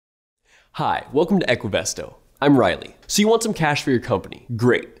Hi, welcome to Equivesto. I'm Riley. So you want some cash for your company?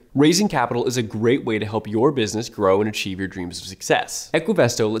 Great. Raising capital is a great way to help your business grow and achieve your dreams of success.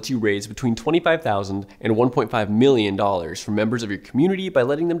 Equivesto lets you raise between $25,000 and $1.5 million from members of your community by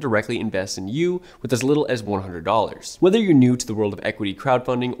letting them directly invest in you with as little as $100. Whether you're new to the world of equity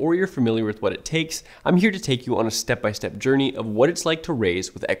crowdfunding or you're familiar with what it takes, I'm here to take you on a step-by-step journey of what it's like to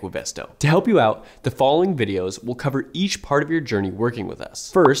raise with Equivesto. To help you out, the following videos will cover each part of your journey working with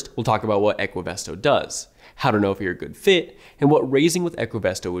us. First, we'll talk about what Equivesto does, how to know if you're a good fit, and what raising with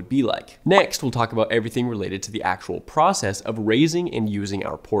Equivesto would be like. Next, we'll talk about everything related to the actual process of raising and using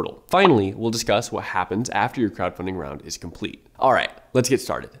our portal. Finally, we'll discuss what happens after your crowdfunding round is complete. All right, let's get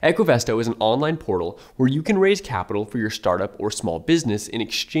started. Equivesto is an online portal where you can raise capital for your startup or small business in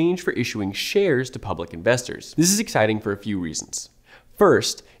exchange for issuing shares to public investors. This is exciting for a few reasons.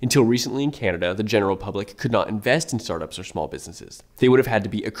 First, until recently in Canada, the general public could not invest in startups or small businesses. They would have had to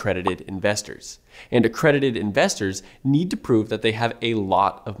be accredited investors. And accredited investors need to prove that they have a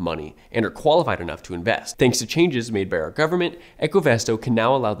lot of money and are qualified enough to invest. Thanks to changes made by our government, Equivesto can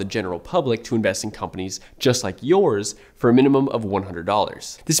now allow the general public to invest in companies just like yours for a minimum of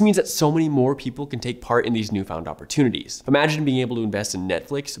 $100. This means that so many more people can take part in these newfound opportunities. Imagine being able to invest in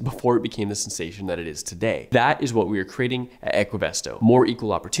Netflix before it became the sensation that it is today. That is what we are creating at Equivesto. More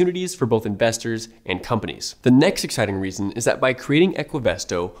equal opportunities for both investors and companies. The next exciting reason is that by creating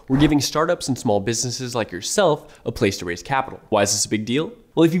Equivesto, we're giving startups and small businesses like yourself a place to raise capital. Why is this a big deal?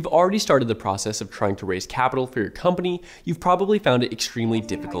 Well, if you've already started the process of trying to raise capital for your company, you've probably found it extremely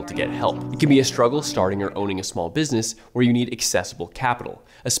difficult to get help. It can be a struggle starting or owning a small business where you need accessible capital,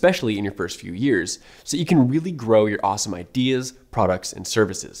 especially in your first few years, so you can really grow your awesome ideas, products, and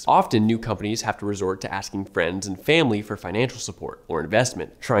services. Often, new companies have to resort to asking friends and family for financial support or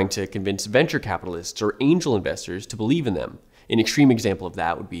investment, trying to convince venture capitalists or angel investors to believe in them. An extreme example of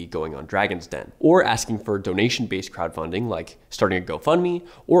that would be going on Dragon's Den, or asking for donation-based crowdfunding like starting a GoFundMe,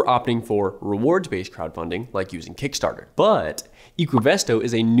 or opting for rewards-based crowdfunding like using Kickstarter. But Equivesto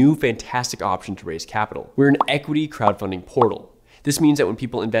is a new fantastic option to raise capital. We're an equity crowdfunding portal. This means that when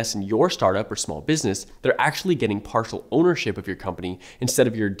people invest in your startup or small business, they're actually getting partial ownership of your company instead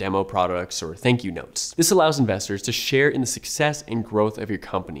of your demo products or thank you notes. This allows investors to share in the success and growth of your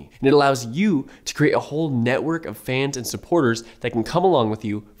company, and it allows you to create a whole network of fans and supporters that can come along with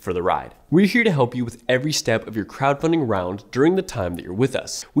you for the ride. We're here to help you with every step of your crowdfunding round during the time that you're with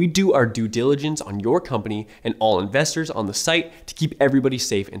us. We do our due diligence on your company and all investors on the site to keep everybody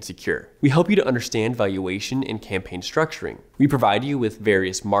safe and secure. We help you to understand valuation and campaign structuring. We provide you with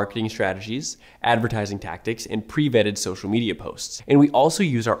various marketing strategies, advertising tactics, and pre-vetted social media posts. And we also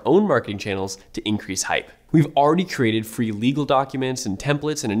use our own marketing channels to increase hype. We've already created free legal documents and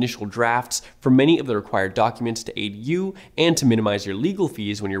templates and initial drafts for many of the required documents to aid you and to minimize your legal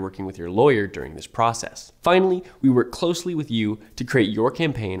fees when you're working with your lawyer during this process. Finally, we work closely with you to create your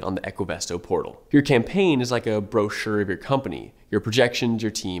campaign on the Equivesto portal. Your campaign is like a brochure of your company, your projections,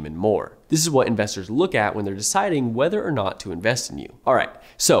 your team, and more. This is what investors look at when they're deciding whether or not to invest in you. All right,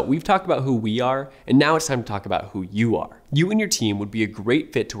 so we've talked about who we are, and now it's time to talk about who you are. You and your team would be a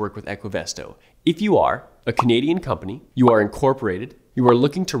great fit to work with Equivesto if you are a Canadian company, you are incorporated, you are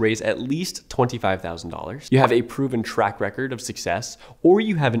looking to raise at least $25,000, you have a proven track record of success, or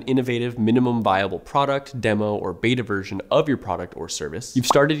you have an innovative minimum viable product, demo, or beta version of your product or service. You've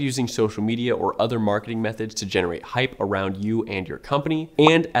started using social media or other marketing methods to generate hype around you and your company,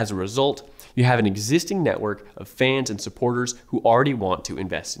 and as a result, you have an existing network of fans and supporters who already want to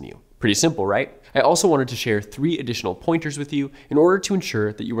invest in you. Pretty simple, right? I also wanted to share 3 additional pointers with you in order to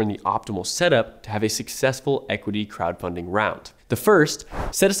ensure that you are in the optimal setup to have a successful equity crowdfunding round. The first,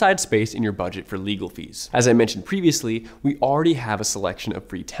 set aside space in your budget for legal fees. As I mentioned previously, we already have a selection of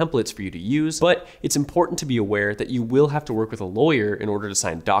free templates for you to use, but it's important to be aware that you will have to work with a lawyer in order to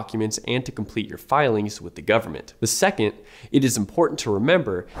sign documents and to complete your filings with the government. The second, it is important to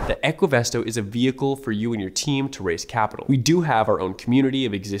remember that Equivesto is a vehicle for you and your team to raise capital. We do have our own community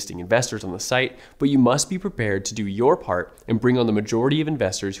of existing investors on the site, but you must be prepared to do your part and bring on the majority of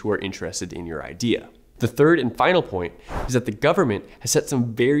investors who are interested in your idea. The third and final point is that the government has set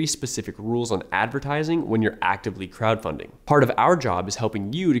some very specific rules on advertising when you're actively crowdfunding. Part of our job is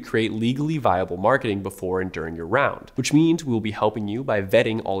helping you to create legally viable marketing before and during your round, which means we will be helping you by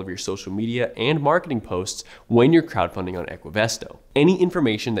vetting all of your social media and marketing posts when you're crowdfunding on Equivesto. Any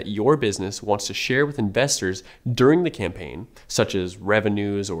information that your business wants to share with investors during the campaign, such as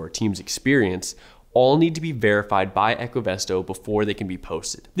revenues or team's experience, all need to be verified by Equivesto before they can be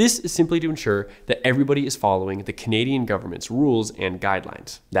posted. This is simply to ensure that everybody is following the Canadian government's rules and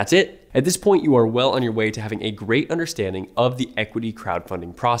guidelines. That's it. At this point, you are well on your way to having a great understanding of the equity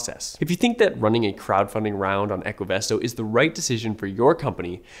crowdfunding process. If you think that running a crowdfunding round on Equivesto is the right decision for your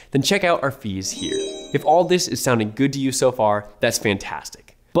company, then check out our fees here. If all this is sounding good to you so far, that's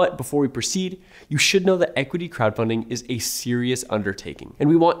fantastic. But before we proceed, you should know that equity crowdfunding is a serious undertaking, and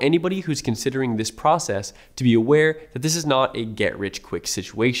we want anybody who's considering this process to be aware that this is not a get-rich-quick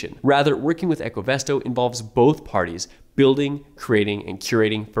situation. Rather, working with Equivesto involves both parties building, creating, and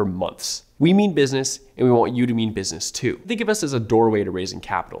curating for months. We mean business, and we want you to mean business too. Think of us as a doorway to raising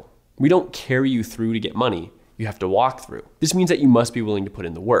capital. We don't carry you through to get money. You have to walk through. This means that you must be willing to put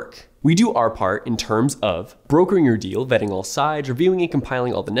in the work. We do our part in terms of brokering your deal, vetting all sides, reviewing and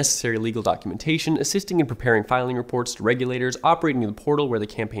compiling all the necessary legal documentation, assisting in preparing filing reports to regulators, operating the portal where the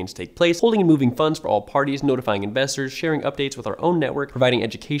campaigns take place, holding and moving funds for all parties, notifying investors, sharing updates with our own network, providing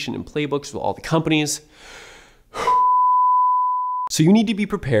education and playbooks with all the companies. So you need to be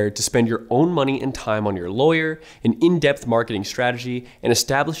prepared to spend your own money and time on your lawyer, an in-depth marketing strategy, and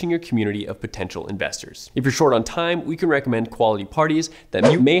establishing your community of potential investors. If you're short on time, we can recommend quality parties that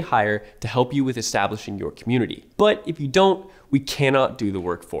you may hire to help you with establishing your community. But if you don't, we cannot do the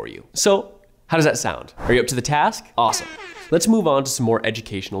work for you. So how does that sound? Are you up to the task? Awesome. Let's move on to some more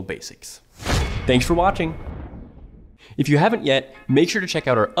educational basics. Thanks for watching. If you haven't yet, make sure to check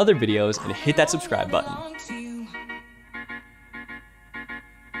out our other videos and hit that subscribe button.